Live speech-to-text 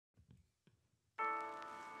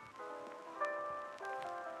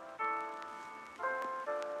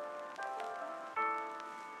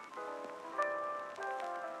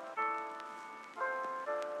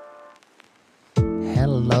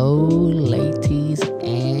Hello, ladies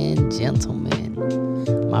and gentlemen,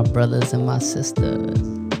 my brothers and my sisters.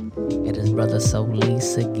 It is Brother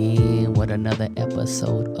Solis again with another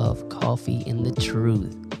episode of Coffee in the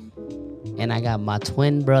Truth. And I got my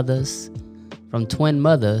twin brothers from twin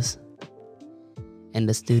mothers in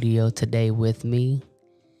the studio today with me.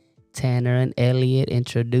 Tanner and Elliot,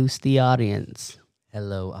 introduce the audience.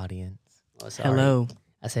 Hello, audience. Oh, sorry. Hello.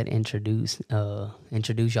 I said introduce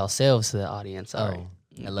yourselves to the audience. Sorry. Oh,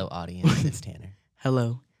 hello, audience. It's Tanner.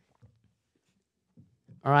 Hello.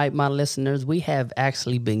 All right, my listeners, we have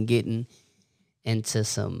actually been getting into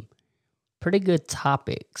some pretty good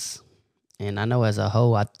topics. And I know as a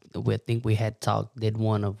whole, I think we had did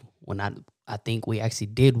one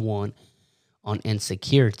on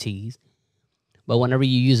insecurities. But whenever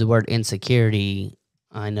you use the word insecurity,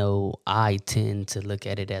 I know I tend to look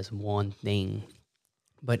at it as one thing.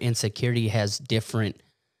 But insecurity has different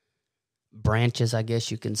branches, I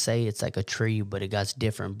guess you can say. It's like a tree, but it got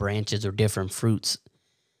different branches or different fruits,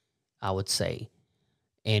 I would say.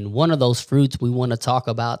 And one of those fruits we want to talk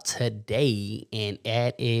about today, and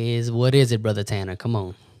that is, what is it, Brother Tanner? Come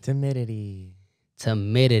on. Timidity.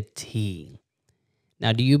 Timidity.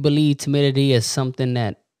 Now, do you believe timidity is something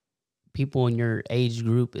that people in your age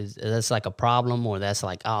group that's like a problem, or that's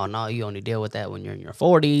like, oh no, you only deal with that when you're in your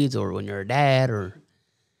 40s or when you're a dad, or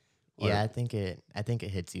Yeah, I think it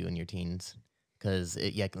hits you in your teens because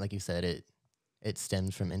like you said, it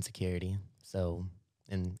stems from insecurity. So,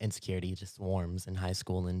 and insecurity just swarms in high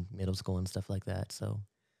school and middle school and stuff like that. So,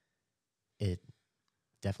 it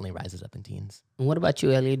definitely rises up in teens. And what about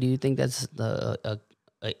you, Elliot? Do you think that's a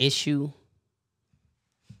issue?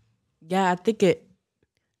 Yeah, I think it,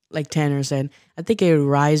 like Tanner said, I think it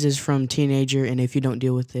rises from teenager, and if you don't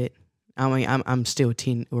deal with it, I mean, I'm still a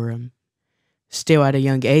teen, or I'm still at a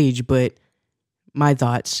young age, but my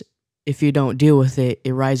thoughts, if you don't deal with it,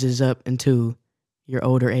 it rises up into your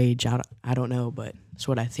older age. I don't know, but that's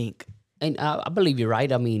what I think. And I believe you're right.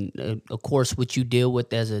 I mean, of course, what you deal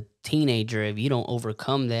with as a teenager, if you don't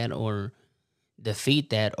overcome that or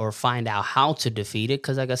defeat that or find out how to defeat it,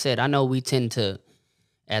 because like I said, I know we tend to,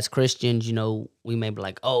 as Christians, we may be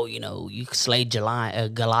like, oh, you slayed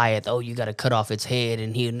Goliath. Oh, you got to cut off its head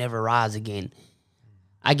and he'll never rise again.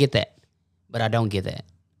 I get that, but I don't get that.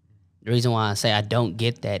 The reason why I say I don't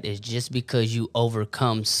get that is just because you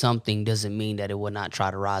overcome something doesn't mean that it will not try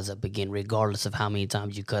to rise up again, regardless of how many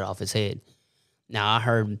times you cut off its head. Now, I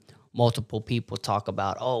heard multiple people talk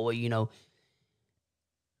about, oh, well, you're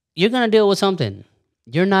going to deal with something.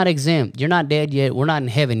 You're not exempt. You're not dead yet. We're not in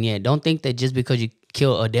heaven yet. Don't think that just because you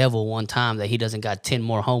kill a devil one time that he doesn't got 10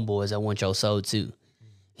 more homeboys that want your soul too.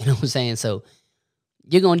 You know what I'm saying? So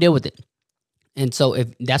you're going to deal with it. And so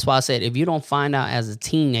that's why I said, if you don't find out as a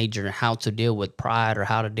teenager how to deal with pride or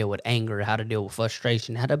how to deal with anger, or how to deal with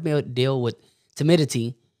frustration, how to deal with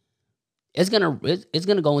timidity, it's gonna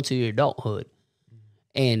go into your adulthood.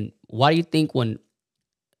 And why do you think when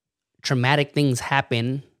traumatic things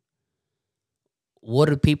happen, what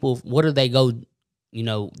do they go,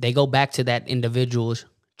 they go back to that individual's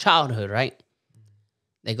childhood, right?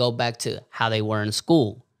 They go back to how they were in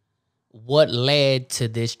school. What led to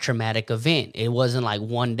this traumatic event? It wasn't like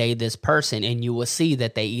one day this person, and you will see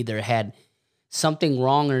that they either had something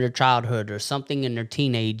wrong in their childhood or something in their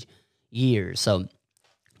teenage years. So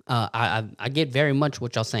I get very much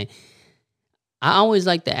what y'all saying. I always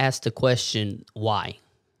like to ask the question, why?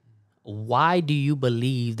 Why do you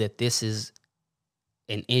believe that this is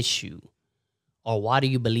an issue? Or why do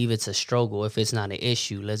you believe it's a struggle if it's not an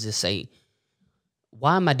issue? Let's just say,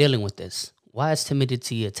 why am I dealing with this? Why is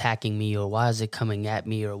timidity attacking me, or why is it coming at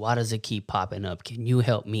me, or why does it keep popping up? Can you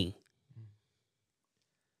help me?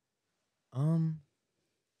 That's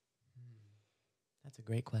a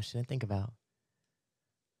great question to think about.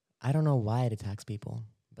 I don't know why it attacks people,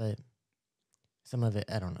 but some of it,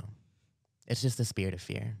 I don't know. It's just the spirit of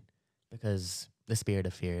fear, because the spirit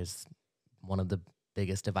of fear is one of the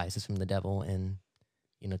biggest devices from the devil, and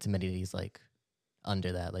timidity is like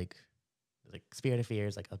under that, like spirit of fear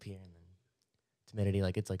is like up here, and then timidity,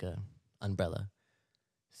 like it's like a umbrella.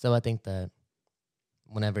 So I think that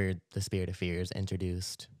whenever the spirit of fear is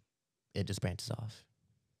introduced, it just branches off.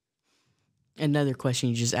 Another question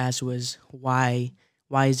you just asked was, why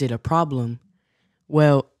is it a problem?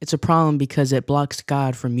 Well, it's a problem because it blocks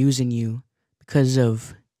God from using you because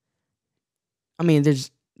of,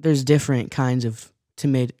 there's different kinds of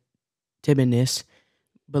timidness,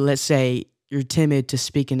 but let's say you're timid to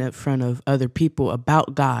speaking in front of other people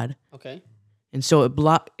about God. Okay. And so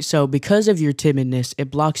so because of your timidness, it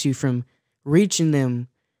blocks you from reaching them,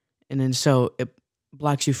 and then so it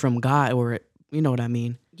blocks you from God, or you know what I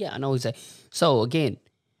mean. Yeah, I know exactly. So again,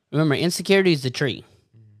 remember, insecurity is the tree,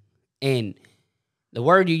 and the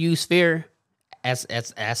word you use, fear, as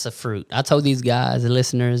a fruit. I told these guys, the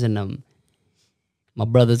listeners, and my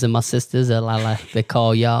brothers and my sisters, like they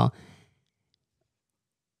call y'all.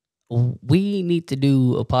 We need to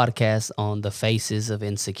do a podcast on the faces of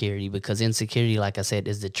insecurity, because insecurity, like I said,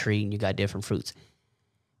 is the tree, and you got different fruits.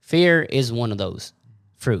 Fear is one of those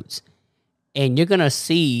fruits, and you're gonna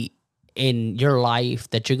see in your life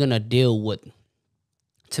that you're gonna deal with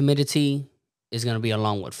timidity. Is gonna be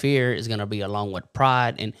along with fear. Is gonna be along with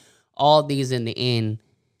pride, and all these in the end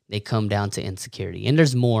they come down to insecurity. And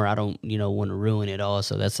there's more. I don't want to ruin it all,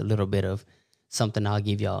 so that's a little bit of something I'll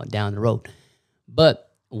give y'all down the road.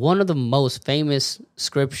 But one of the most famous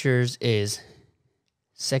scriptures is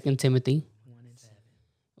 2 Timothy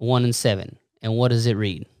 1:7. And what does it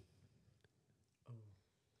read? I'm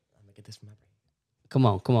gonna get this from my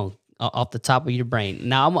brain. Come on. Off the top of your brain.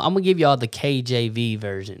 Now, I'm going to give y'all the KJV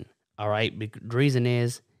version, all right? The reason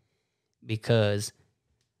is because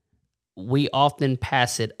we often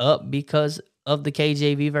pass it up because of the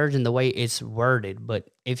KJV version, the way it's worded. But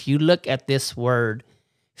if you look at this word,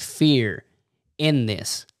 fear, in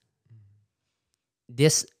this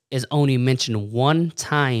is only mentioned one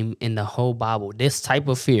time in the whole Bible. This type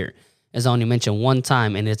of fear is only mentioned one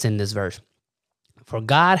time, and it's in this verse. For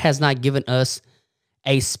God has not given us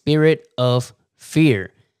a spirit of fear,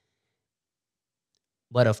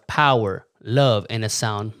 but of power, love, and a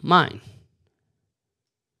sound mind.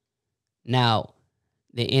 Now,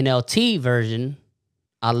 the NLT version,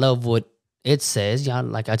 I love what it says. Y'all,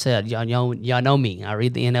 like I said, y'all know me. I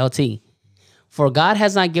read the NLT. For God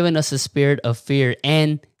has not given us a spirit of fear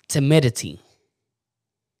and timidity.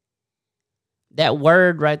 That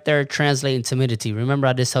word right there translating timidity. Remember,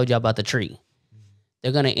 I just told you about the tree.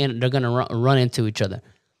 They're gonna run into each other.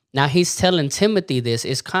 Now he's telling Timothy this.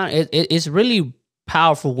 It's really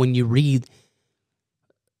powerful when you read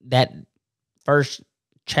that first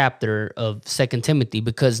chapter of 2 Timothy,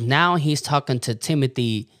 because now he's talking to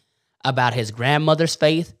Timothy about his grandmother's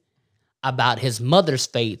faith, about his mother's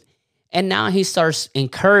faith, and now he starts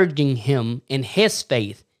encouraging him in his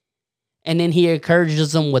faith, and then he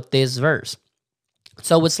encourages him with this verse.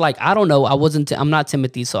 So it's like, I don't know. I'm not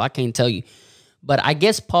Timothy, so I can't tell you. But I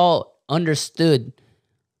guess Paul understood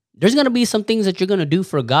there's going to be some things that you're going to do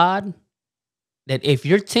for God that if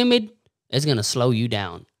you're timid, it's going to slow you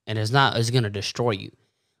down, and it's going to destroy you.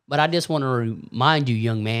 But I just want to remind you,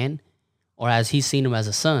 young man, or as he's seen him as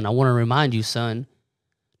a son, I want to remind you, son,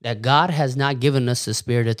 that God has not given us the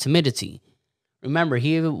spirit of timidity. Remember,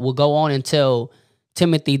 he will go on and tell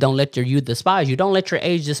Timothy, don't let your youth despise you. Don't let your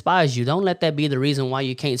age despise you. Don't let that be the reason why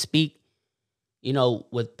you can't speak,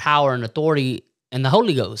 with power and authority and the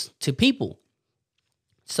Holy Ghost to people.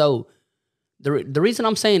 So the reason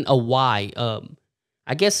I'm saying a why,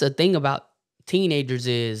 I guess the thing about teenagers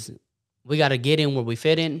is we got to get in where we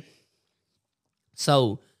fit in.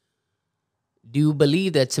 So do you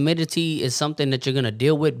believe that timidity is something that you're going to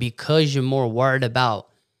deal with because you're more worried about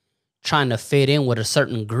trying to fit in with a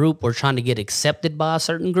certain group or trying to get accepted by a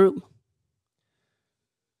certain group?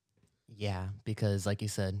 Yeah, because like you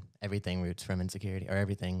said, everything roots from insecurity, or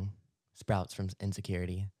everything sprouts from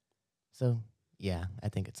insecurity. So yeah, I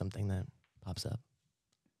think it's something that pops up.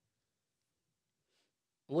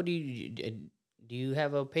 What do you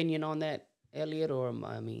have an opinion on that, Elliot? Or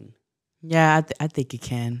Yeah, I think it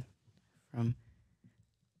can.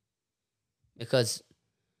 Because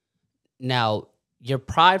now your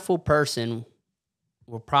prideful person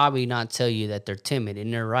will probably not tell you that they're timid,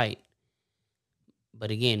 and they're right.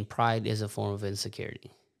 But again, pride is a form of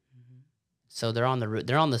insecurity. Mm-hmm. So they're on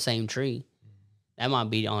the same tree. That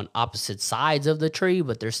might be on opposite sides of the tree,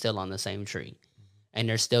 but they're still on the same tree. And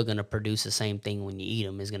they're still going to produce the same thing when you eat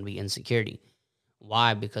them. Is going to be insecurity.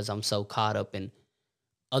 Why? Because I'm so caught up in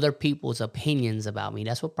other people's opinions about me.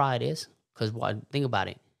 That's what pride is. Because think about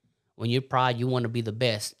it. When you're pride, you want to be the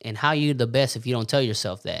best. And how are you the best if you don't tell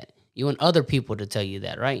yourself that? You want other people to tell you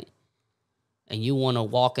that, right? And you want to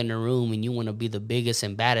walk in the room and you want to be the biggest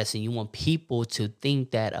and baddest, and you want people to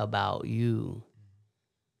think that about you.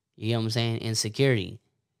 You know what I'm saying? Insecurity.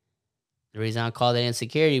 The reason I call that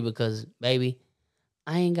insecurity because, baby,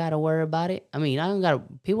 I ain't got to worry about it. I mean,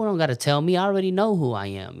 people don't got to tell me. I already know who I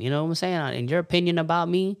am. You know what I'm saying? And your opinion about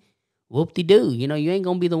me, whoop-de-doo. You ain't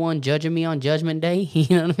going to be the one judging me on Judgment Day.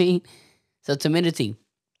 You know what I mean? So, timidity.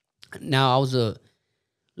 Now, I was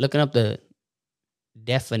looking up the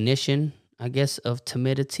definition, I guess, of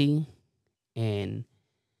timidity. And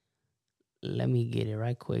let me get it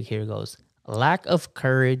right quick. Here it goes. Lack of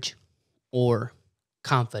courage or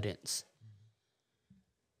confidence.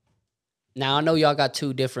 Now I know y'all got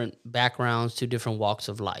two different backgrounds, two different walks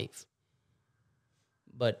of life.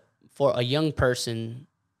 But for a young person,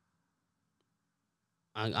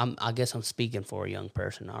 I guess I'm speaking for a young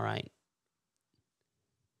person, all right.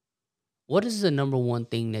 What is the number one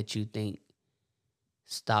thing that you think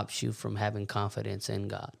stops you from having confidence in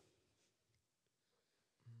God?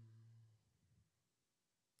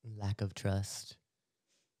 Lack of trust,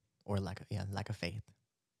 or lack of faith,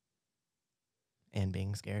 and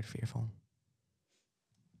being scared, fearful.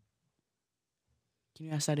 Can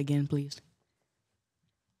you ask that again, please?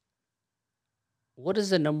 What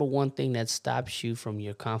is the number one thing that stops you from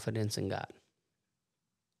your confidence in God?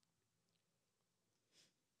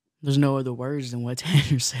 There's no other words than what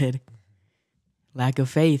Tanner said. Lack of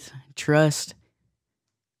faith, trust.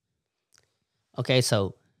 Okay,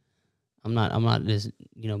 so I'm not just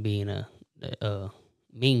being a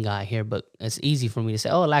mean guy here, but it's easy for me to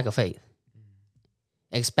say, oh, lack of faith.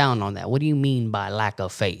 Expound on that. What do you mean by lack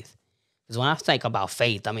of faith? Because when I think about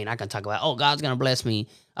faith, I mean, I can talk about, oh, God's going to bless me.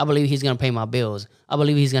 I believe he's going to pay my bills. I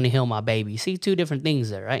believe he's going to heal my baby. See, two different things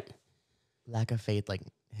there, right? Lack of faith, like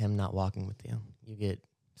him not walking with you. You get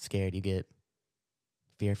scared. You get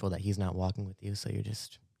fearful that he's not walking with you, so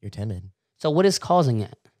you're timid. So what is causing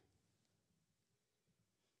that?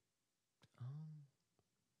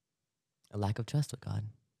 A lack of trust with God.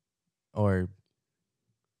 Or...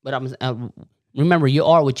 But remember, you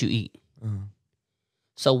are what you eat. Uh-huh.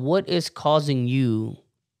 So what is causing you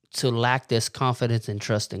to lack this confidence and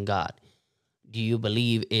trust in God? Do you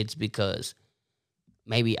believe it's because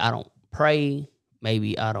maybe I don't pray,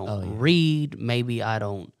 maybe I don't read, maybe I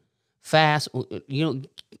don't fast? Trying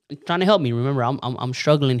to help me. Remember, I'm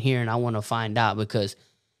struggling here, and I want to find out because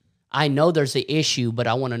I know there's an issue, but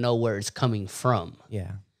I want to know where it's coming from.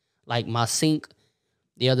 Yeah. Like my sink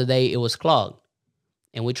the other day, it was clogged.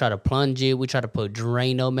 And we try to plunge it. We try to put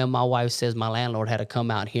Drano. Man, my wife says my landlord had to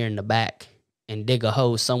come out here in the back and dig a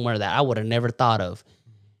hole somewhere that I would have never thought of.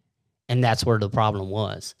 And that's where the problem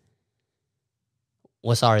was.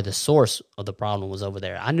 The source of the problem was over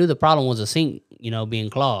there. I knew the problem was a sink, being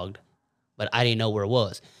clogged, but I didn't know where it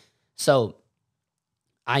was. So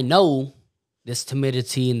I know this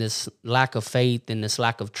timidity and this lack of faith and this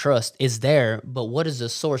lack of trust is there, but what is the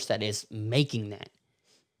source that is making that?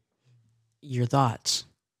 Your thoughts.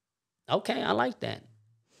 Okay, I like that.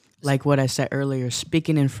 Like what I said earlier,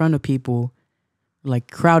 speaking in front of people, like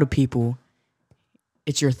crowd of people,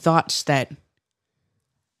 it's your thoughts that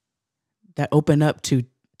open up to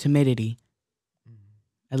timidity.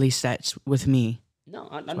 At least that's with me. No,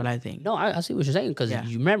 that's what I think. No, I see what you're saying because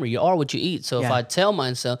you remember, you are what you eat. So if I tell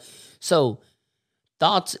myself,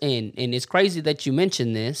 thoughts, and it's crazy that you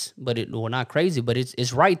mentioned this, but not crazy, but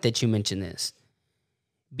it's right that you mentioned this.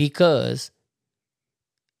 Because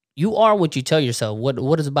you are what you tell yourself.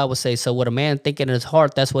 What does the Bible say? So what a man thinking in his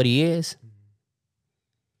heart, that's what he is.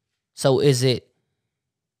 So is it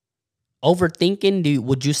overthinking?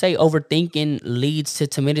 Would you say overthinking leads to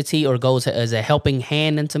timidity or goes as a helping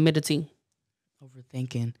hand in timidity?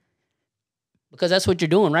 Overthinking. Because that's what you're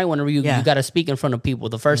doing, right? Whenever you got to speak in front of people,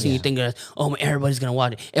 the first thing you think is, oh, everybody's going to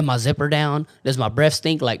watch it. Is my zipper down? Does my breath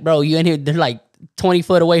stink? Like, bro, you in here, they're like 20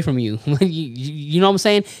 foot away from you. You know what I'm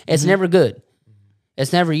saying? It's never good.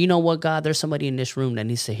 It's never, you know what, God, there's somebody in this room that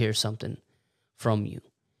needs to hear something from you.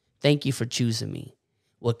 Thank you for choosing me.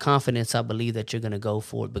 With confidence, I believe that you're going to go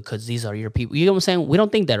for it because these are your people. You know what I'm saying? We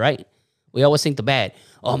don't think that, right? We always think the bad.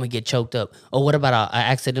 Oh, I'm going to get choked up. Or what about I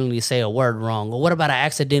accidentally say a word wrong? Or what about I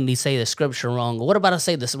accidentally say the scripture wrong? Or what about I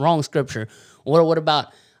say the wrong scripture? Or what about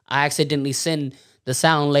I accidentally send the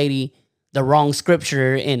sound lady the wrong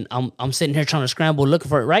scripture and I'm sitting here trying to scramble looking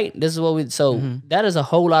for it, right? This is what that is a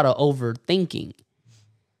whole lot of overthinking.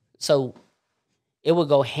 So it would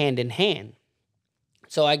go hand in hand.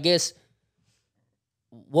 So I guess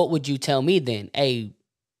what would you tell me then? Hey,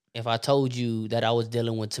 if I told you that I was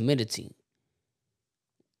dealing with timidity,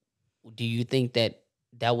 do you think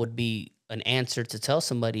that would be an answer to tell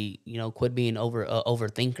somebody, quit being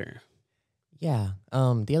overthinker? Yeah.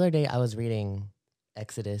 The other day I was reading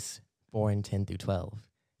Exodus 4:10-12.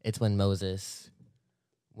 It's when Moses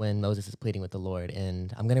is pleading with the Lord,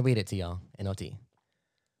 and I'm going to read it to y'all in OT.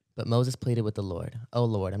 But Moses pleaded with the Lord, "Oh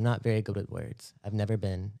Lord, I'm not very good with words. I've never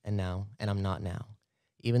been, and I'm not now.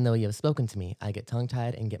 Even though you have spoken to me, I get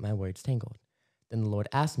tongue-tied and get my words tangled." Then the Lord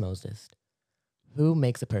asked Moses, "Who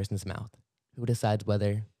makes a person's mouth? Who decides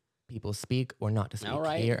whether people speak or not to speak,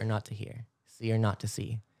 hear or not to hear, see or not to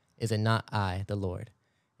see? Is it not I, the Lord?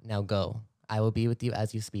 Now go. I will be with you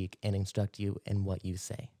as you speak and instruct you in what you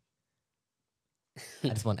say."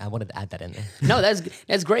 I wanted to add that in there. No,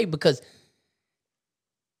 that's great because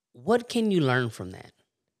what can you learn from that?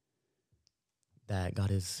 that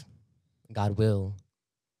God will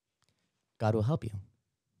help you.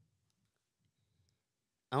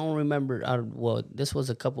 I don't remember. Well, this was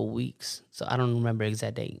a couple weeks, so I don't remember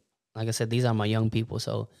exact date. Like I said, these are my young people,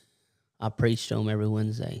 so I preach to them every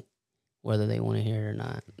Wednesday, whether they want to hear it or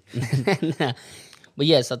not. But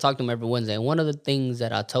yes, I talk to them every Wednesday. And one of the things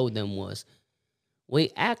that I told them was,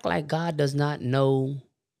 we act like God does not know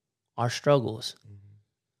our struggles,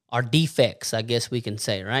 our defects, I guess we can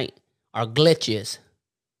say, right? Our glitches,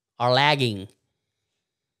 our lagging.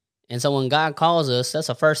 And so when God calls us, that's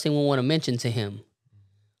the first thing we want to mention to him.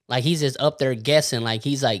 Like he's just up there guessing, like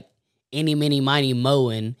he's like any, mini, mighty,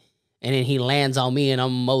 mowing, and then he lands on me and I'm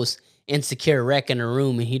the most insecure wreck in the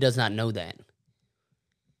room and he does not know that.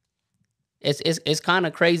 It's kind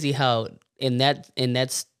of crazy how in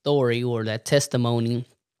that story or that testimony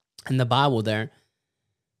in the Bible there,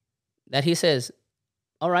 that he says,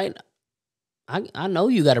 all right, I know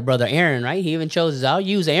you got a brother Aaron, right? He even chose, I'll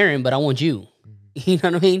use Aaron, but I want you. You know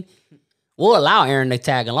what I mean? We'll allow Aaron to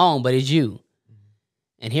tag along, but it's you.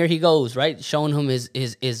 And here he goes, right? Showing him his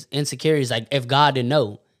insecurities, like if God didn't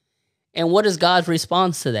know. And what is God's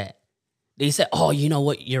response to that? Did he say, oh, you know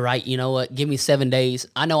what? You're right. You know what? Give me 7 days.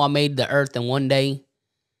 I know I made the earth in 1 day,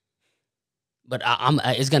 but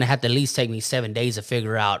it's going to have to at least take me 7 days to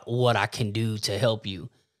figure out what I can do to help you.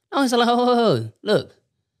 No, he's like, oh, look,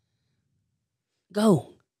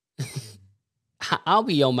 go. I'll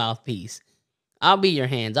be your mouthpiece. I'll be your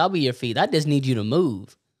hands. I'll be your feet. I just need you to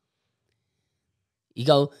move. You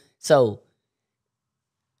go, so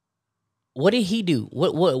what did he do?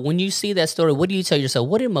 What when you see that story, what do you tell yourself?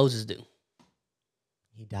 What did Moses do?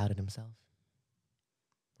 He doubted himself.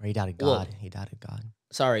 Or he doubted God. Well, he doubted God.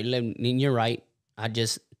 Sorry, you're right. I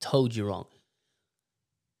just told you wrong.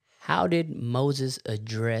 How did Moses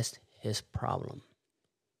address his problem?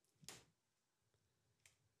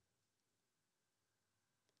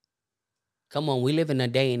 Come on, we live in a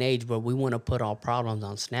day and age where we want to put our problems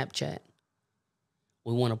on Snapchat.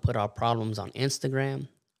 We want to put our problems on Instagram.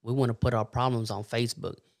 We want to put our problems on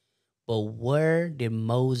Facebook. But where did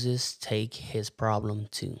Moses take his problem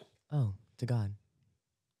to? Oh, to God.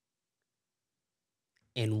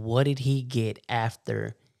 And what did he get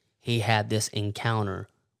after he had this encounter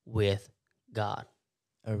with God?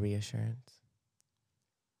 A reassurance.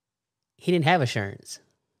 He didn't have assurance.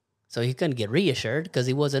 So he couldn't get reassured because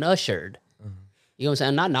he wasn't assured. Mm-hmm. You know what I'm saying?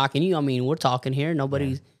 I'm not knocking you. I mean, we're talking here.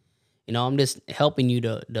 Nobody's, you know, I'm just helping you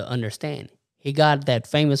to understand. He got that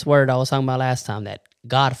famous word I was talking about last time, that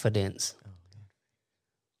Godfidence. Oh, okay.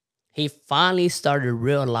 He finally started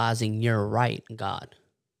realizing, you're right, God.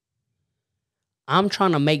 I'm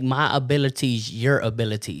trying to make my abilities your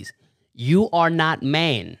abilities. You are not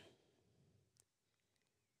man.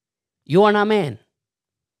 You are not man.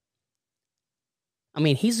 I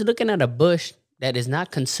mean, he's looking at a bush that is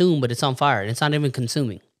not consumed, but it's on fire. It's not even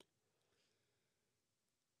consuming.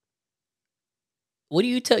 What do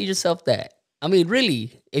you tell yourself that? I mean,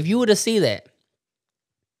 really, if you were to see that,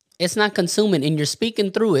 it's not consuming and you're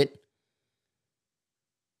speaking through it,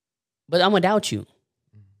 but I'm going to doubt you.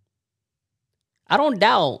 I don't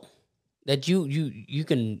doubt that you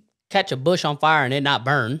can catch a bush on fire and it not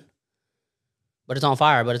burn, but it's on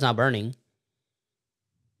fire, but it's not burning.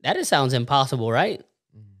 That just sounds impossible, right?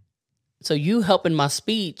 Mm-hmm. So you helping my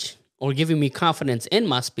speech or giving me confidence in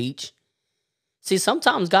my speech. See,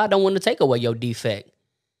 sometimes God don't want to take away your defect.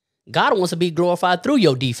 God wants to be glorified through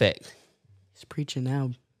your defect. He's preaching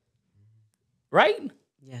now. Right?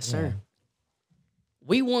 Yes, sir. Yeah.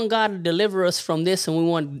 We want God to deliver us from this, and we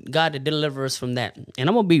want God to deliver us from that. And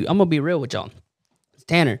I'm gonna be real with y'all.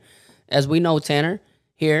 Tanner, as we know, Tanner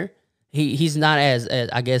here, he's not as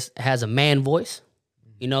I guess has a man voice.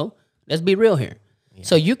 You know, let's be real here. Yeah.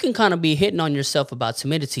 So you can kind of be hitting on yourself about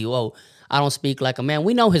timidity. Oh, I don't speak like a man.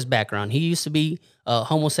 We know his background. He used to be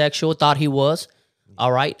homosexual, thought he was.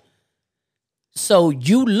 All right. So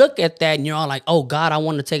you look at that and you're all like, oh, God, I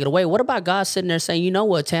want to take it away. What about God sitting there saying, you know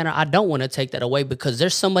what, Tanner, I don't want to take that away because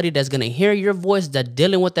there's somebody that's going to hear your voice that's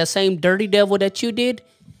dealing with that same dirty devil that you did.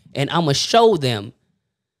 And I'm going to show them.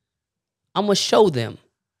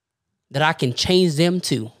 That I can change them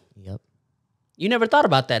too. Yep. You never thought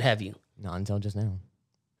about that, have you? Not until just now.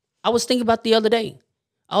 I was thinking about the other day.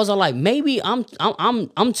 I was all like, maybe I'm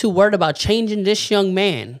too worried about changing this young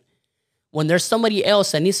man when there's somebody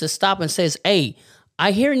else that needs to stop and says, hey,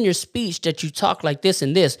 I hear in your speech that you talk like this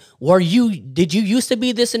and this. Did you used to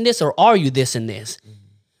be this and this, or are you this and this? Mm-hmm.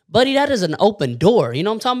 Buddy, that is an open door. You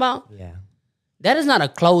know what I'm talking about? Yeah. That is not a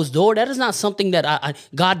closed door. That is not something that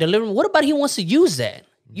God delivered. What about he wants to use that?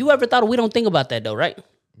 Mm-hmm. You ever thought we don't think about that though, right?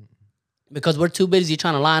 Mm-hmm. Because we're too busy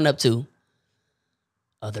trying to line up to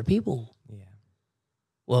other people. Yeah.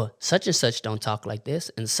 well, such and such don't talk like this,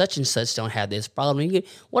 and such don't have this problem.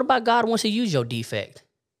 What about God wants to use your defect?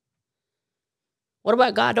 What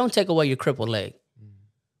about God don't take away your crippled leg?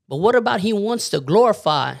 But what about he wants to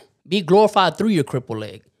be glorified through your crippled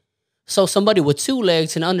leg? So somebody with two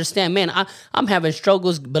legs can understand, man, I'm having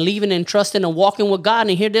struggles believing and trusting and walking with God,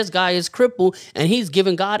 and here this guy is crippled, and he's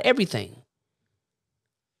giving God everything.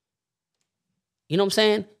 You know what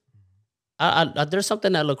I'm saying? There's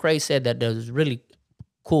something that Lecrae said that was really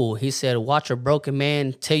cool. He said, watch a broken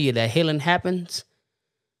man tell you that healing happens.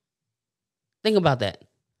 Think about that.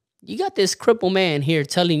 You got this crippled man here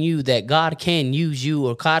telling you that God can use you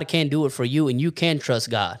or God can do it for you and you can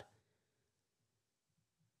trust God.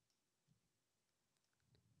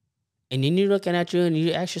 And then you're looking at you and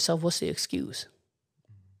you ask yourself, what's the excuse?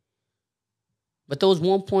 But there was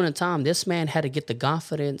one point in time, this man had to get the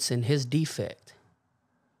confidence in his defect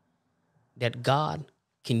that God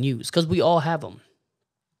can use, because we all have them.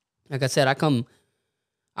 Like I said, I come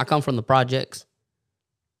from the projects.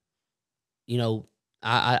 You know,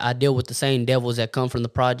 I deal with the same devils that come from the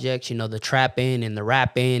projects. You know, the trapping and the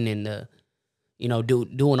rapping and the, you know,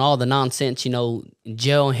 doing all the nonsense. You know,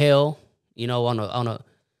 jail and hell. You know, on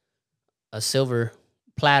a silver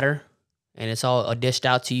platter, and it's all dished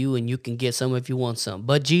out to you, and you can get some if you want some.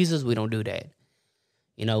 But Jesus, we don't do that.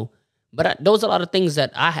 You know. But there was a lot of things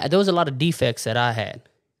that I had. There was a lot of defects that I had.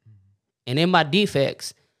 And in my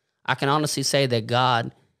defects, I can honestly say that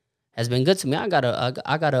God has been good to me. I got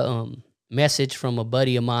a message from a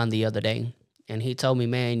buddy of mine the other day, and he told me,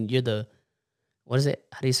 man, you're the, what is it?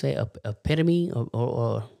 How do you say it? Epitome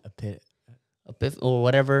or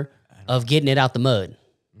whatever of getting it out the mud.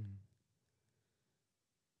 Mm-hmm.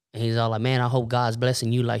 And he's all like, man, I hope God's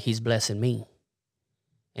blessing you like he's blessing me.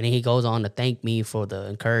 And then he goes on to thank me for the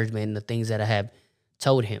encouragement and the things that I have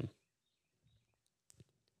told him.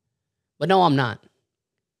 But no, I'm not.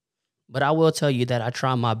 But I will tell you that I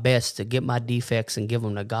try my best to get my defects and give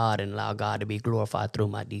them to God and allow God to be glorified through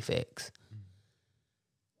my defects.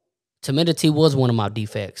 Timidity was one of my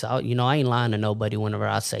defects. I ain't lying to nobody whenever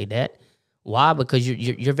I say that. Why? Because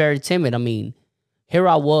you're very timid. I mean, here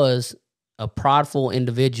I was, a prideful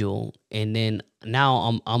individual, and then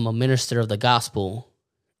now I'm a minister of the gospel.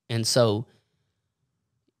 And so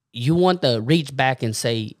you want to reach back and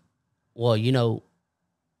say, well, you know,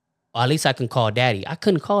 or at least I can call daddy. I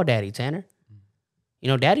couldn't call daddy, Tanner. You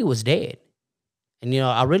know, daddy was dead. And, you know,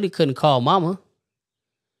 I really couldn't call mama.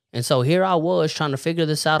 And so here I was trying to figure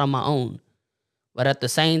this out on my own. But at the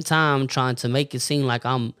same time, trying to make it seem like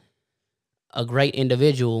I'm a great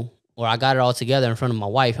individual, or I got it all together in front of my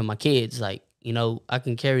wife and my kids. Like, you know, I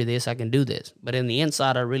can carry this, I can do this. But in the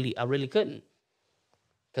inside, I really couldn't.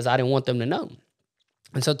 Because I didn't want them to know.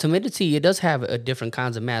 And so timidity, it does have a different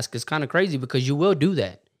kinds of mask. It's kind of crazy because you will do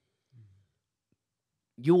that.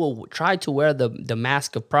 You will try to wear the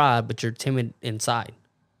mask of pride, but you're timid inside.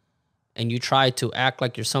 And you try to act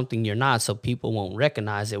like you're something you're not so people won't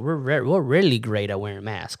recognize it. We're really great at wearing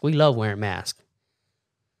masks. We love wearing masks.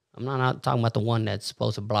 I'm not talking about the one that's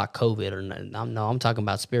supposed to block COVID or nothing. I'm talking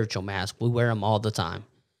about spiritual masks. We wear them all the time.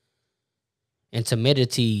 And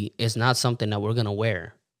timidity is not something that we're going to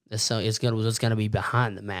wear. It's gonna be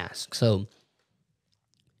behind the mask. So,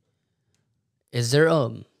 is there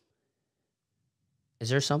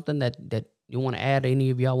something that you want to add? Any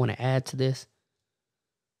of y'all want to add to this?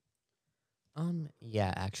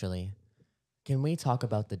 Yeah, actually, can we talk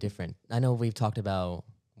about the different? I know we've talked about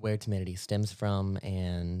where timidity stems from,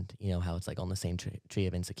 and you know how it's like on the same tree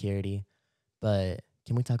of insecurity. But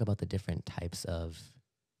can we talk about the different types of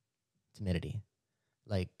timidity?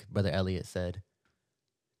 Like Brother Elliot said,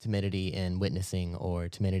 timidity in witnessing, or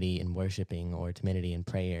timidity in worshiping, or timidity in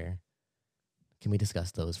prayer. Can we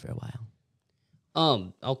discuss those for a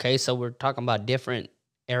while? Okay, so we're talking about different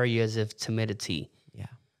areas of timidity. Yeah.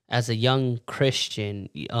 As a young Christian,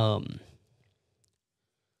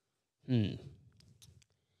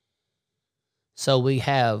 so we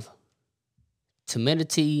have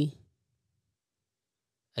timidity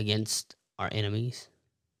against our enemies.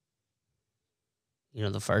 You know,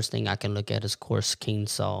 the first thing I can look at is, of course, King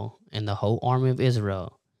Saul and the whole army of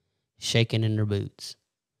Israel shaking in their boots.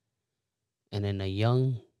 And then a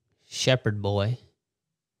young shepherd boy,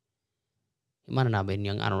 he might have not been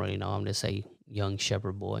young, I don't really know, I'm just say young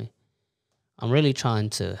shepherd boy. I'm really trying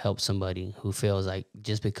to help somebody who feels like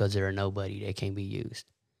just because they're a nobody, they can't be used.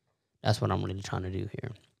 That's what I'm really trying to do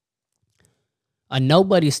here. A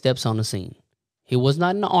nobody steps on the scene. He was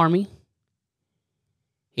not in the army.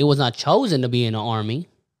 He was not chosen to be in the army.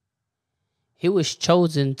 He was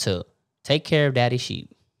chosen to take care of daddy's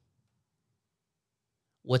sheep.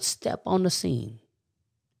 Would step on the scene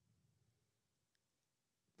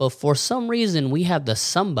But for some reason, we have the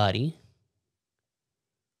somebody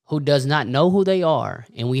who does not know who they are,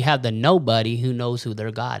 and we have the nobody who knows who their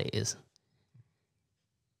God is.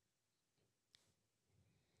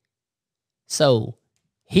 So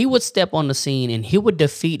he would step on the scene and he would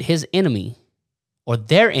defeat his enemy or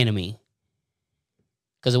their enemy,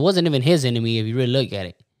 because it wasn't even his enemy if you really look at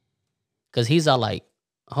it. Because he's all like,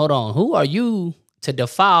 hold on, who are you to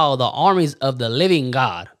defile the armies of the living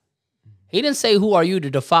God? He didn't say, who are you to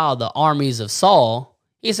defile the armies of Saul?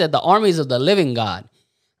 He said, the armies of the living God.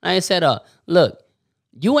 And he said, look,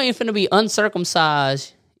 you ain't finna be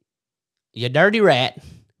uncircumcised, you dirty rat,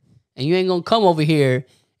 and you ain't gonna come over here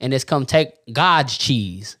and just come take God's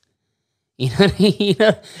cheese. You know what I mean? You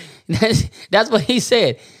know, that's what he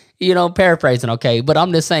said. You know, paraphrasing, okay? But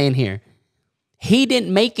I'm just saying here, he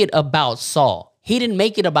didn't make it about Saul. He didn't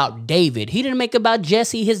make it about David. He didn't make it about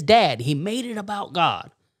Jesse, his dad. He made it about God.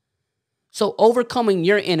 So overcoming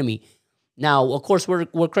your enemy. Now, of course, we're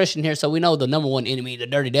Christian here, so we know the number one enemy, the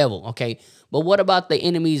dirty devil, okay? But what about the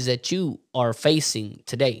enemies that you are facing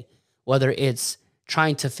today? Whether it's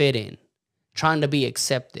trying to fit in, trying to be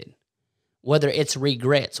accepted, whether it's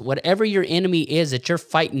regrets, whatever your enemy is that you're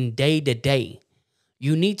fighting day to day,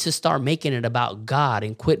 you need to start making it about God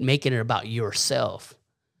and quit making it about yourself.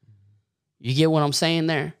 You get what I'm saying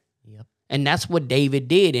there? Yep. And that's what David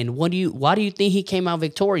did. And why do you think he came out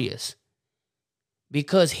victorious?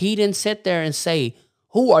 Because he didn't sit there and say,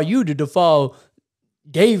 who are you to defile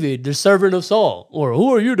David, the servant of Saul? Or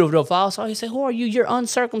who are you to defile Saul? He said, who are you? You're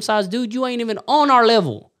uncircumcised, dude. You ain't even on our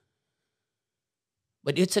level.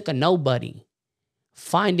 But it took a nobody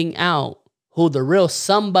finding out who the real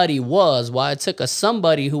somebody was, while it took a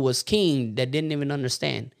somebody who was king that didn't even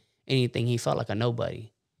understand anything. He felt like a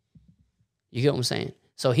nobody. You get what I'm saying?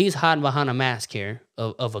 So he's hiding behind a mask here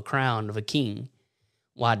of a crown of a king,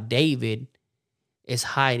 while David is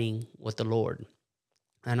hiding with the Lord.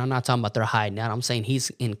 And I'm not talking about they're hiding out. I'm saying he's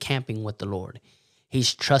encamping with the Lord.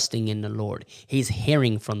 He's trusting in the Lord. He's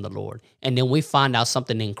hearing from the Lord. And then we find out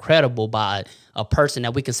something incredible by a person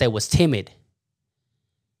that we can say was timid.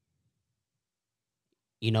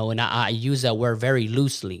 You know, and I use that word very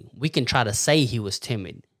loosely. We can try to say he was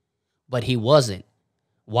timid, but he wasn't.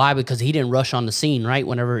 Why? Because he didn't rush on the scene, right?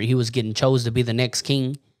 Whenever he was getting chose to be the next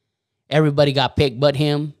king, everybody got picked but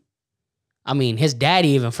him. I mean, his daddy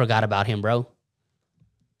even forgot about him, bro.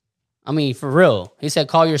 I mean, for real. He said,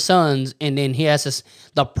 call your sons, and then he has to,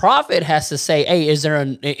 the prophet has to say, hey, is there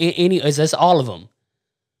any, is this all of them?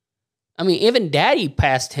 I mean, even daddy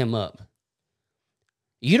passed him up.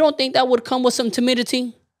 You don't think that would come with some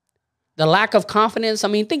timidity? The lack of confidence? I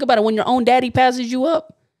mean, think about it. When your own daddy passes you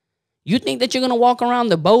up, you think that you're going to walk around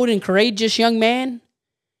the bold and courageous young man?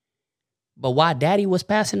 But while daddy was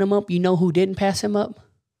passing him up, you know who didn't pass him up?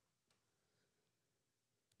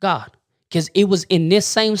 God. Because it was in this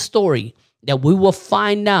same story that we will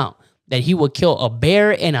find out that he would kill a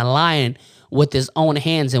bear and a lion with his own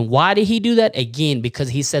hands. And why did he do that? Again, because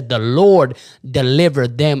he said, the Lord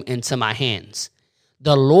delivered them into my hands.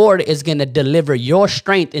 The Lord is going to deliver your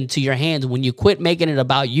strength into your hands when you quit making it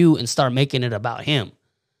about you and start making it about him.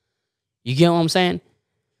 You get what I'm saying?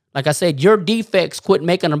 Like I said, your defects, quit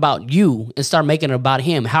making it about you and start making it about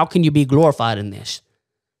him. How can you be glorified in this?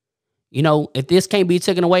 You know, if this can't be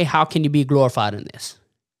taken away, how can you be glorified in this?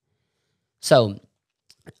 So,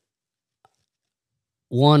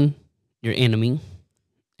 one, your enemy.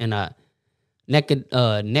 And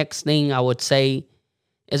next thing I would say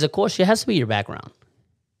is, of course, it has to be your background.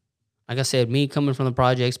 Like I said, me coming from the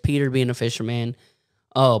projects, Peter being a fisherman,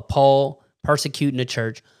 Paul persecuting the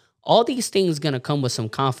church. All these things going to come with some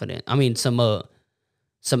confidence. I mean, some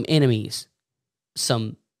enemies,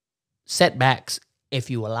 some setbacks, if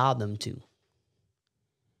you allow them to.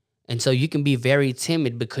 And so you can be very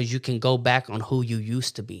timid because you can go back on who you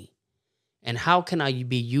used to be. And how can I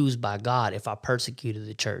be used by God if I persecuted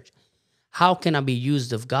the church? How can I be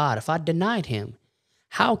used of God if I denied him?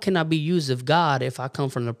 How can I be used of God if I come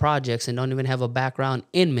from the projects and don't even have a background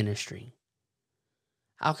in ministry?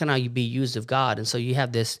 How can I be used of God? And so you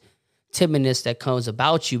have this timidness that comes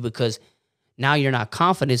about you because now you're not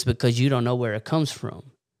confident because you don't know where it comes from.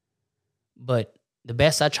 But the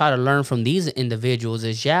best I try to learn from these individuals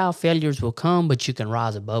is, yeah, failures will come, but you can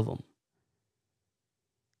rise above them.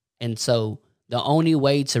 And so the only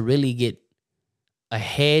way to really get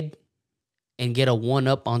ahead and get a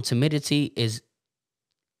one-up on timidity is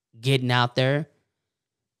getting out there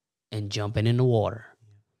and jumping in the water.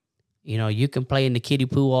 You know, you can play in the kiddie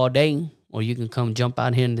pool all day, or you can come jump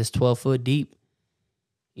out here in this 12-foot deep,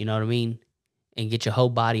 you know what I mean, and get your whole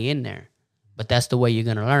body in there. But that's the way you're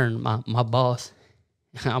going to learn. My boss,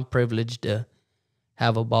 I'm privileged to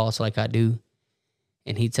have a boss like I do,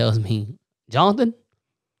 and he tells me, Jonathan,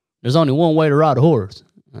 there's only one way to ride a horse.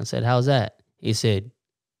 I said, how's that? He said,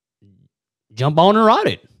 jump on and ride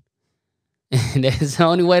it. And that's the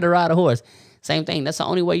only way to ride a horse. Same thing. That's the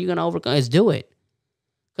only way you're going to overcome is do it.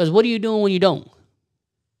 Because what are you doing when you don't?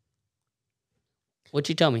 What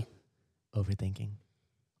you tell me? Overthinking.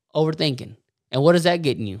 Overthinking. And what is that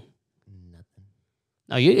getting you? Nothing.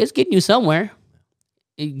 No, it's getting you somewhere.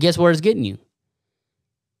 Guess where it's getting you?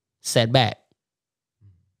 Setback.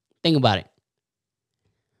 Think about it.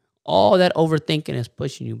 All that overthinking is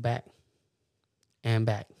pushing you back and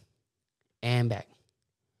back and back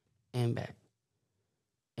and back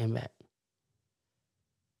and back.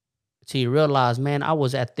 So you realize, man, I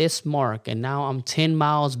was at this mark and now I'm 10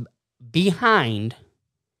 miles behind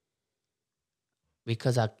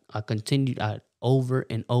because I continued over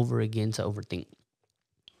and over again to overthink.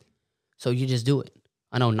 So you just do it.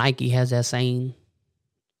 I know Nike has that saying,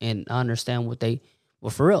 and I understand well,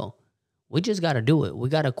 for real, we just got to do it. We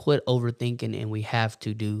got to quit overthinking, and we have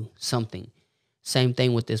to do something. Same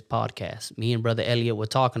thing with this podcast. Me and Brother Elliot were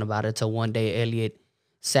talking about it till one day Elliot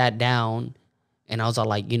sat down, and I was all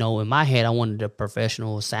like, in my head, I wanted the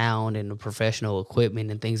professional sound and the professional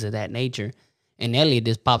equipment and things of that nature. And Elliot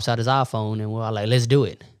just pops out his iPhone, and we're all like, let's do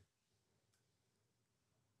it.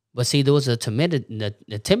 But see, there was a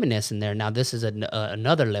timidness in there. Now, this is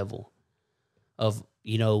another level of,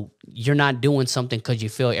 you're not doing something because you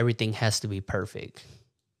feel everything has to be perfect.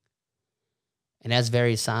 And that's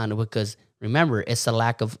very sign because, remember, it's a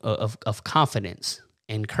lack of confidence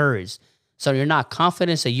and courage. So you're not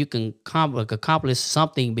confident that you can accomplish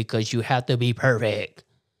something because you have to be perfect.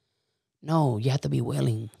 No, you have to be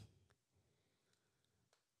willing.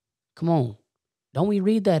 Come on. Don't we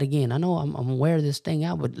read that again? I know I'm wearing this thing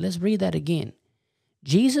out, but let's read that again.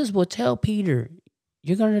 Jesus will tell Peter,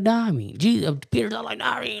 you're going to deny me. Peter's like,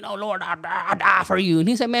 no, Lord, I'll die for you. And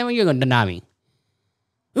he said, man, when you're going to deny me.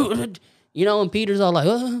 And Peter's all like,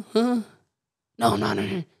 no.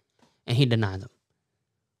 And he denied them.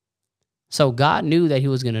 So God knew that he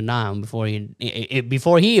was going to deny him before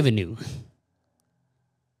he even knew.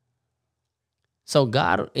 So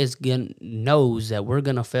God knows that we're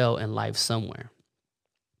going to fail in life somewhere.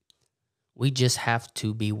 We just have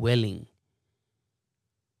to be willing.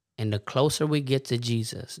 And the closer we get to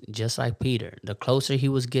Jesus, just like Peter, the closer he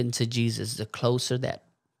was getting to Jesus, the closer that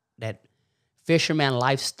fisherman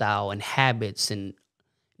lifestyle and habits and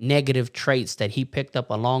negative traits that he picked up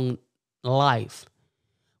along life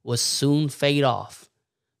would soon fade off,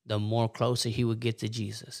 the more closer he would get to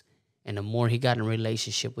Jesus. And the more he got in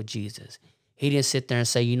relationship with Jesus. He didn't sit there and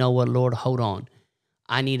say, you know what, Lord, hold on.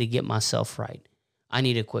 I need to get myself right. I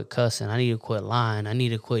need to quit cussing. I need to quit lying. I need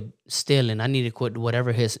to quit stealing. I need to quit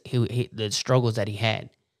whatever the struggles that he had.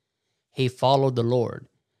 He followed the Lord.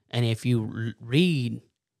 And if you read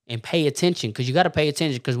and pay attention, because you got to pay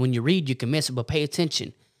attention, because when you read, you can miss it, but pay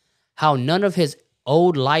attention. How none of his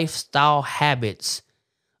old lifestyle habits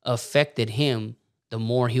affected him the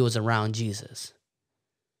more he was around Jesus.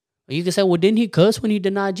 You can say, well, didn't he cuss when he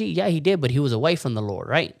denied Jesus? Yeah, he did, but he was away from the Lord,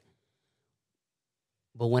 right?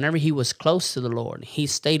 But whenever he was close to the Lord, he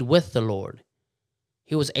stayed with the Lord.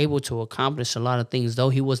 He was able to accomplish a lot of things. Though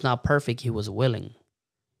he was not perfect, he was willing.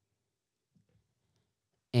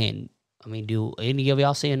 And, do any of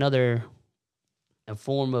y'all see a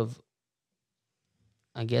form of,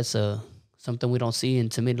 I guess, something we don't see in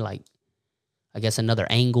timidity, like, I guess a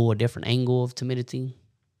different angle of timidity?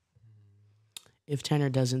 If Tanner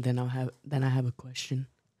doesn't, then I have a question.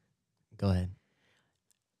 Go ahead.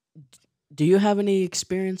 Do you have any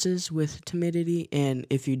experiences with timidity? And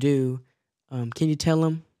if you do, can you tell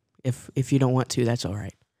them? If you don't want to, that's all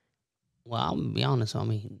right. Well, I'll be honest.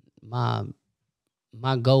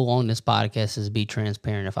 My goal on this podcast is to be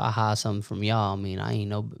transparent. If I hide something from y'all, I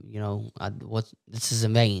ain't this is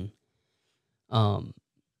in vain.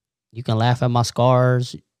 You can laugh at my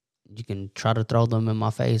scars. You can try to throw them in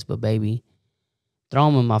my face, but baby, throw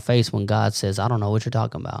them in my face when God says, I don't know what you're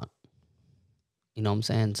talking about. You know what I'm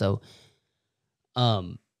saying? So,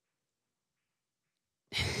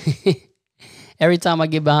 every time I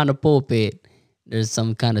get behind the pulpit, there's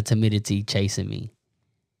some kind of timidity chasing me.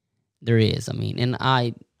 There is. And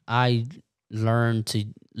I learned to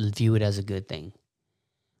view it as a good thing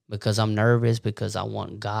because I'm nervous because I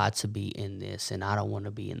want God to be in this and I don't want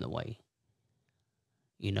to be in the way.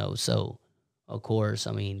 So of course,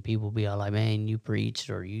 people be all like, man, you preached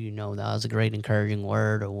or that was a great encouraging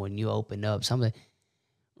word, or when you opened up something.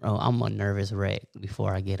 Bro, I'm a nervous wreck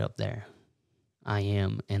before I get up there. I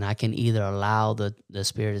am. And I can either allow the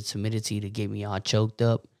spirit of timidity to get me all choked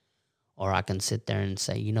up, or I can sit there and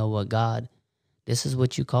say, you know what, God, This is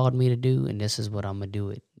what you called me to do, and this is what I'm going to do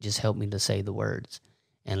it. Just help me to say the words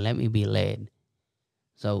and let me be led.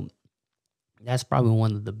 So that's probably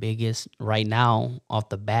one of the biggest right now off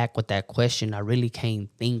the back with that question. I really can't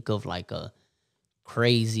think of like a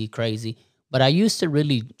crazy, but I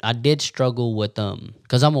did struggle with,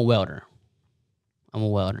 cause I'm a welder. I'm a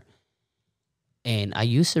welder. And I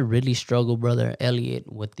used to really struggle, brother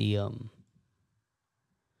Elliot, with the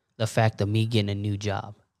fact of me getting a new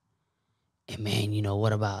job. And man,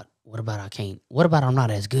 what about I'm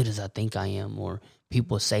not as good as I think I am, or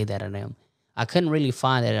people say that I am. I couldn't really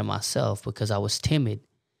find that in myself because I was timid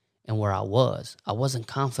and where I was. I wasn't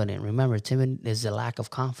confident. Remember, timid is a lack of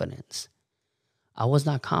confidence. I was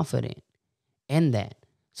not confident in that.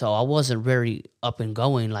 So I wasn't very up and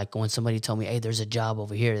going like when somebody told me, hey, there's a job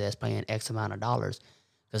over here that's paying X amount of dollars.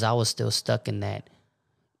 Because I was still stuck in that,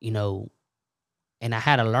 you know, and I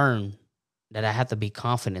had to learn that I had to be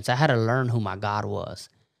confident. I had to learn who my God was.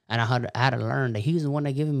 And I had to learn that He's the one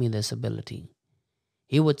that given me this ability.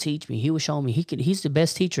 He would teach me. He would show me. He's the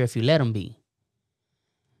best teacher if you let him be.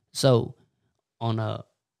 So on a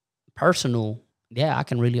personal, yeah, I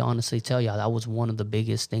can really honestly tell y'all that was one of the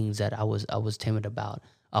biggest things that I was timid about,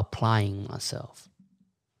 applying myself.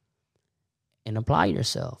 And apply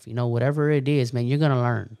yourself. You know, whatever it is, man, you're gonna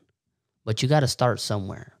learn. But you gotta start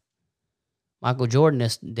somewhere. Michael Jordan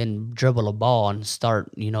didn't dribble a ball and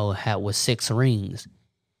start, with 6 rings.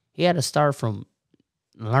 He had to start from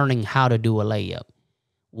learning how to do a layup,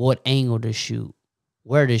 what angle to shoot,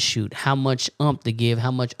 where to shoot, how much to give,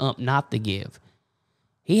 how much not to give.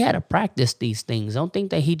 He had to practice these things. Don't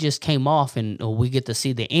think that he just came off and we get to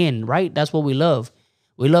see the end, right? That's what we love.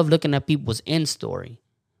 We love looking at people's end story.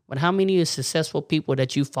 But how many successful people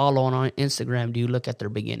that you follow on Instagram do you look at their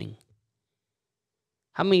beginning?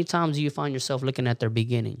 How many times do you find yourself looking at their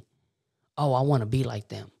beginning? Oh, I want to be like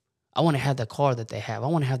them. I want to have the car that they have. I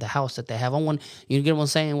want to have the house that they have. You get what I'm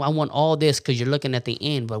saying? I want all this because you're looking at the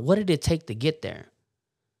end. But what did it take to get there?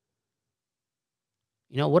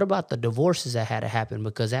 What about the divorces that had to happen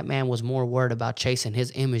because that man was more worried about chasing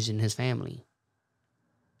his image than his family?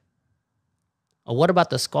 Or what about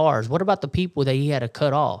the scars? What about the people that he had to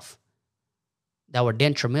cut off that were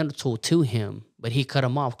detrimental to him, but he cut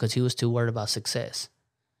them off because he was too worried about success?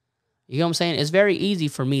 You know what I'm saying? It's very easy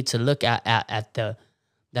for me to look at the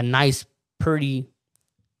nice, pretty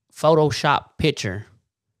Photoshop picture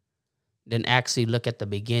than actually look at the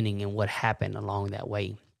beginning and what happened along that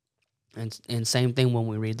way. And same thing when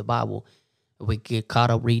we read the Bible. If we get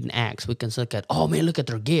caught up reading Acts, we can look at, oh man, look at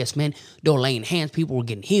their gifts, man. They were laying hands. People were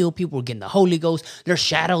getting healed. People were getting the Holy Ghost. Their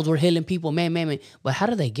shadows were healing people. Man. But how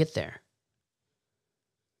did they get there?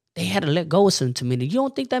 They had to let go of some timidity. You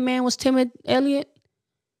don't think that man was timid, Elliot?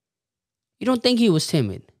 You don't think he was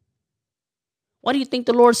timid? Why do you think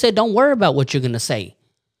the Lord said, don't worry about what you're going to say?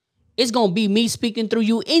 It's going to be me speaking through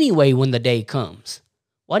you anyway when the day comes.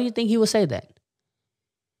 Why do you think he would say that?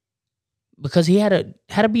 Because he had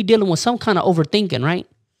to be dealing with some kind of overthinking, right?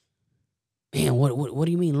 Man, what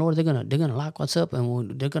do you mean, Lord? They're gonna lock us up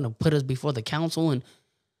and they're gonna put us before the council and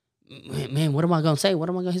man, what am I gonna say? What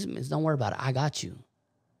am I gonna say? Don't worry about it. I got you.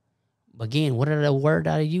 But again, what are the word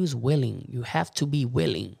that I use? Willing. You have to be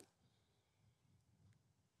willing.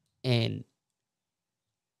 And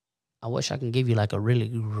I wish I can give you like a really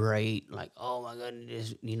great, like, oh my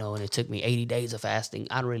goodness, and it took me 80 days of fasting.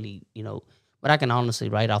 I really, but I can honestly,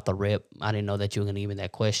 right off the rip, I didn't know that you were going to give me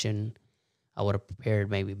that question. I would have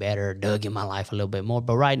prepared maybe better, dug in my life a little bit more.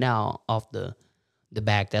 But right now, off the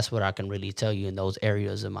back, that's what I can really tell you in those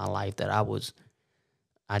areas of my life that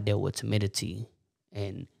I dealt with timidity.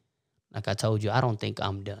 And like I told you, I don't think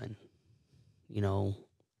I'm done.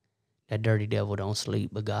 That dirty devil don't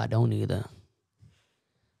sleep, but God don't either.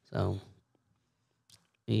 So,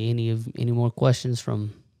 any more questions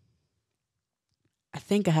from? I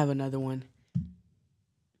think I have another one.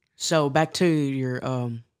 So back to your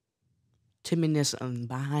timidness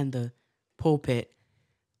behind the pulpit.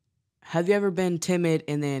 Have you ever been timid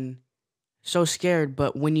and then so scared,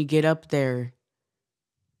 but when you get up there,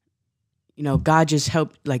 God just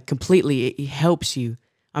helped, like completely, He helps you.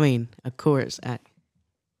 I mean, of course,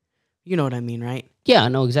 you know what I mean, right? Yeah, I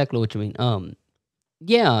know exactly what you mean.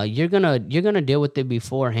 Yeah, you're gonna deal with it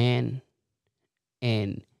beforehand,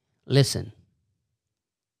 and listen.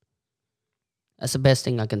 That's the best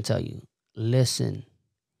thing I can tell you. Listen.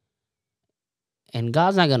 And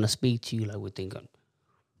God's not going to speak to you like we're thinking,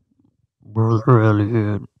 Brother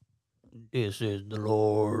Elliot, this is the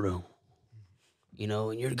Lord. And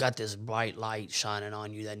you've got this bright light shining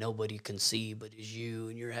on you that nobody can see but it's you.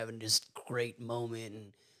 And you're having this great moment.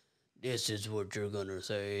 And this is what you're going to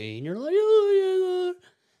say. And you're like, oh, yeah, God.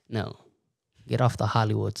 No. Get off the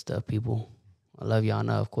Hollywood stuff, people. I love y'all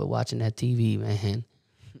enough. Quit watching that TV, man.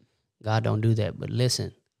 God don't do that. But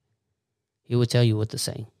listen, he will tell you what to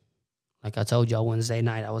say. Like I told y'all Wednesday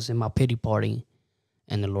night, I was in my pity party,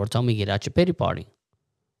 and the Lord told me, get out your pity party.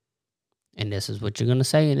 And this is what you're going to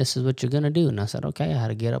say, and this is what you're going to do. And I said, okay. I had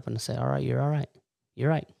to get up and say, all right, you're all right. You're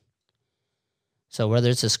right. So whether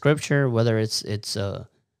it's a scripture, whether it's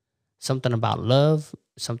something about love,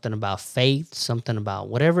 something about faith, something about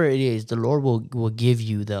whatever it is, the Lord will give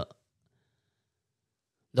you the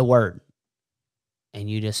word. And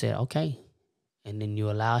you just say, okay. And then you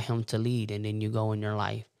allow him to lead, and then you go in your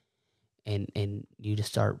life and you just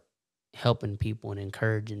start helping people and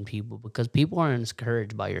encouraging people, because people are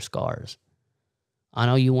encouraged by your scars. I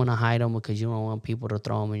know you want to hide them because you don't want people to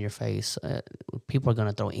throw them in your face. People are going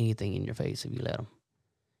to throw anything in your face if you let them.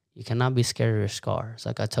 You cannot be scared of your scars.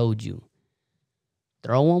 Like I told you,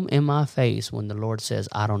 throw them in my face when the Lord says,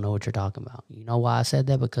 I don't know what you're talking about. You know why I said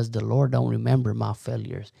that? Because the Lord don't remember my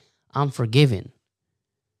failures. I'm forgiven.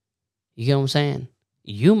 You get what I'm saying?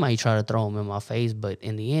 You might try to throw them in my face, but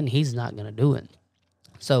in the end, he's not going to do it.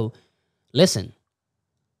 So listen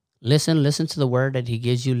to the word that he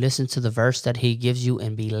gives you. Listen to the verse that he gives you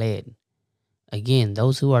and be led. Again,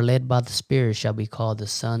 those who are led by the Spirit shall be called the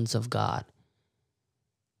sons of God.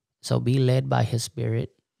 So be led by his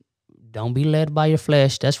Spirit. Don't be led by your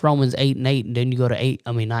flesh. That's Romans 8:8. And then you go to 8.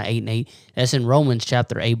 I mean, not 8 and 8. That's in Romans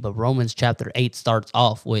chapter 8. But Romans chapter 8 starts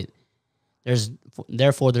off with,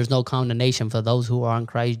 therefore there's no condemnation for those who are in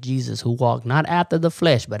Christ Jesus, who walk not after the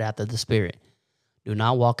flesh, but after the Spirit. Do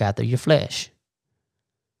not walk after your flesh.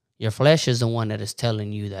 Your flesh is the one that is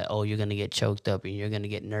telling you that, oh, you're going to get choked up and you're going to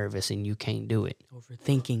get nervous and you can't do it.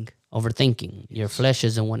 Overthinking. Your flesh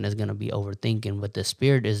is the one that's going to be overthinking, but the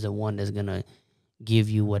Spirit is the one that's going to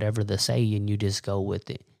give you whatever to say, and you just go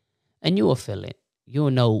with it. And you will feel it. You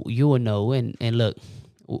will know. And look,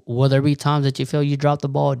 will there be times that you feel you dropped the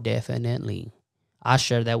ball? Definitely. I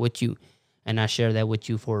share that with you, and I share that with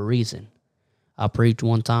you for a reason. I preached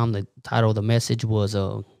one time. The title of the message was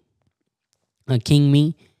a King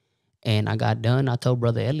Me. And I got done. I told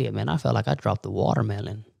Brother Elliot, man, I felt like I dropped the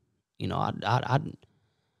watermelon. You know, I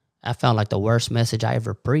felt like the worst message I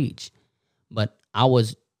ever preached. But I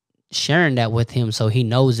was sharing that with him so he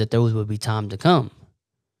knows that those would be time to come.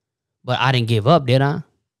 But I didn't give up, did I?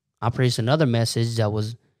 I preached another message that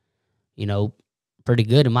was, you know, pretty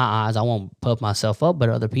good in my eyes. I won't puff myself up, but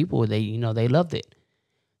other people, they loved it.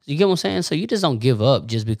 You get what I'm saying? So you just don't give up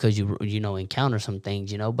just because you encounter some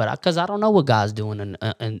things, but because I don't know what God's doing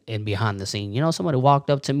in behind the scene. Somebody walked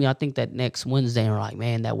up to me, I think that next Wednesday, and were like,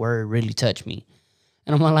 man, that word really touched me.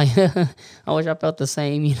 And I'm like, I wish I felt the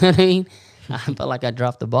same. You know what I mean? I felt like I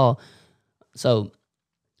dropped the ball. So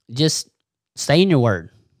just stay in your word.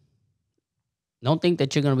 Don't think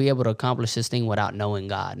that you're going to be able to accomplish this thing without knowing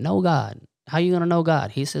God. Know God. How are you going to know God?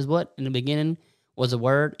 He says, what? In the beginning was the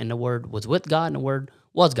Word, and the Word was with God, and the Word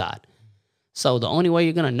was God. So the only way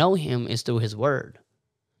you're going to know him is through his word.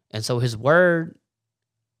 And so his word,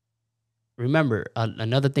 remember,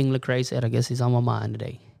 another thing Lecrae said, I guess he's on my mind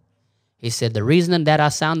today. He said, the reason that I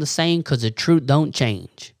sound the same because the truth don't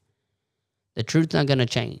change. The truth's not going to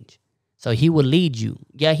change. So he will lead you.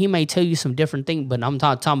 Yeah, he may tell you some different things, but I'm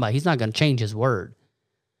talking about he's not going to change his word.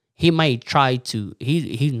 He will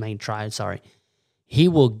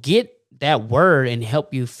get that word and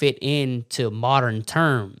help you fit into modern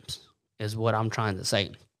terms is what I'm trying to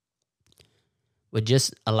say. But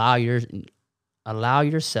just allow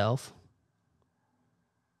yourself,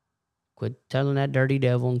 quit telling that dirty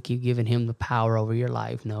devil and keep giving him the power over your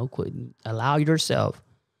life. No, quit. Allow yourself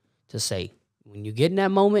to say, when you get in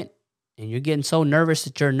that moment and you're getting so nervous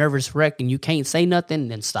that you're a nervous wreck and you can't say nothing,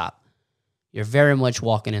 then stop. You're very much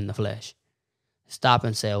walking in the flesh. Stop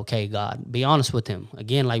and say, okay, God, be honest with him.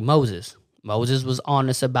 Again, like Moses. Moses was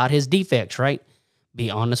honest about his defects, right?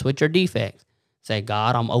 Be honest with your defects. Say,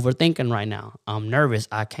 God, I'm overthinking right now. I'm nervous.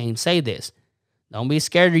 I can't say this. Don't be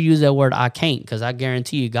scared to use that word, I can't, because I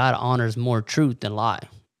guarantee you God honors more truth than lie.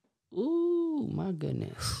 Ooh, my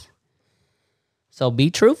goodness. So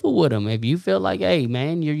be truthful with him. If you feel like, hey,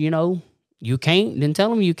 man, you can't, then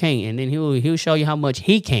tell him you can't, and then he'll show you how much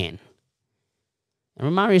he can. And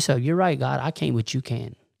remind yourself, you're right, God, I can't, but you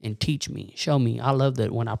can. And teach me, show me. I love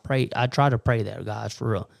that when I pray, I try to pray that, guys,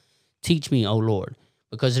 for real. Teach me, oh Lord,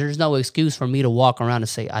 because there's no excuse for me to walk around and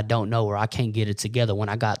say, I don't know, or I can't get it together when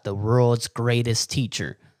I got the world's greatest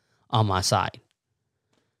teacher on my side.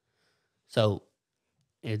 So,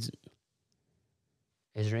 is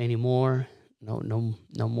there any more? No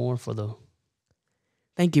more for the...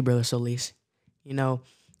 Thank you, Brother Solis.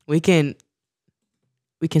 We can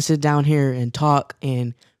sit down here and talk,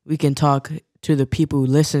 and we can talk to the people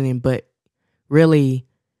listening, but really,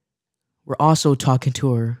 we're also talking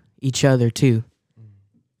to each other too.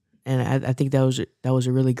 And I think that was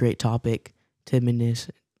a really great topic, timidness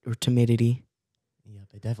or timidity. Yep,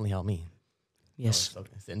 it definitely helped me. Yes.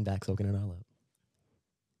 Sitting back, soaking it all up.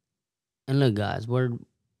 And look, guys, we're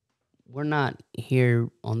not here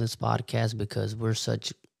on this podcast because we're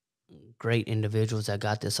such great individuals that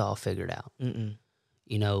got this all figured out. Mm-mm.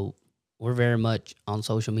 You know, we're very much on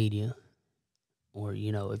social media, or,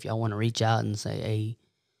 you know, if y'all want to reach out and say, hey,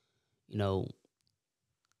 you know,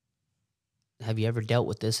 have you ever dealt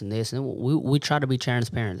with this and this? And we try to be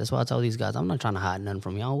transparent. That's why I tell these guys, I'm not trying to hide nothing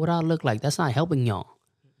from y'all. What I look like, that's not helping y'all.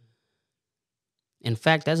 In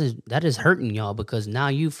fact, that is hurting y'all, because now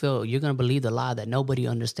you feel you're going to believe the lie that nobody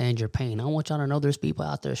understands your pain. I want y'all to know there's people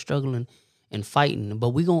out there struggling and fighting, but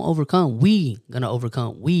we going to overcome. We going to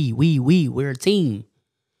overcome. We're a team.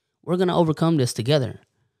 We're going to overcome this together.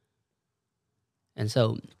 And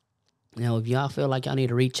so, you know, if y'all feel like y'all need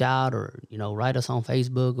to reach out, or, you know, write us on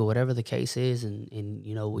Facebook or whatever the case is, and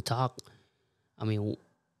you know, we talk. I mean,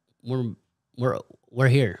 we're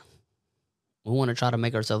here. We want to try to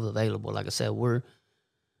make ourselves available. Like I said,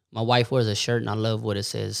 my wife wears a shirt and I love what it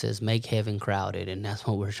says. It says "Make heaven crowded," and that's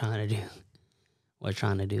what we're trying to do. We're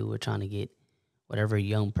trying to get whatever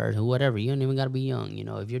young person, whatever. You don't even got to be young. You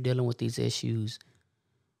know, if you're dealing with these issues,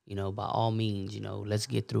 you know, by all means, you know, let's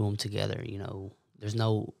get through them together. You know, there's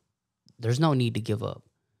no need to give up.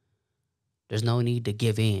 There's no need to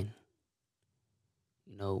give in.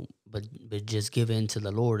 You know, but just give in to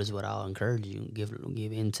the Lord is what I'll encourage you. Give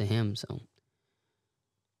in to Him. So,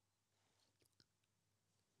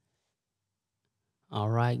 all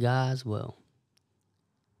right, guys. Well,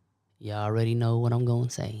 you already know what I'm gonna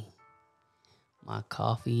say. My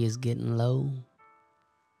coffee is getting low,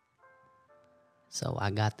 so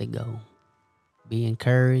I got to go. Be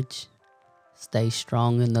encouraged. Stay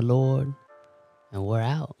strong in the Lord, and we're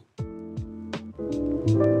out.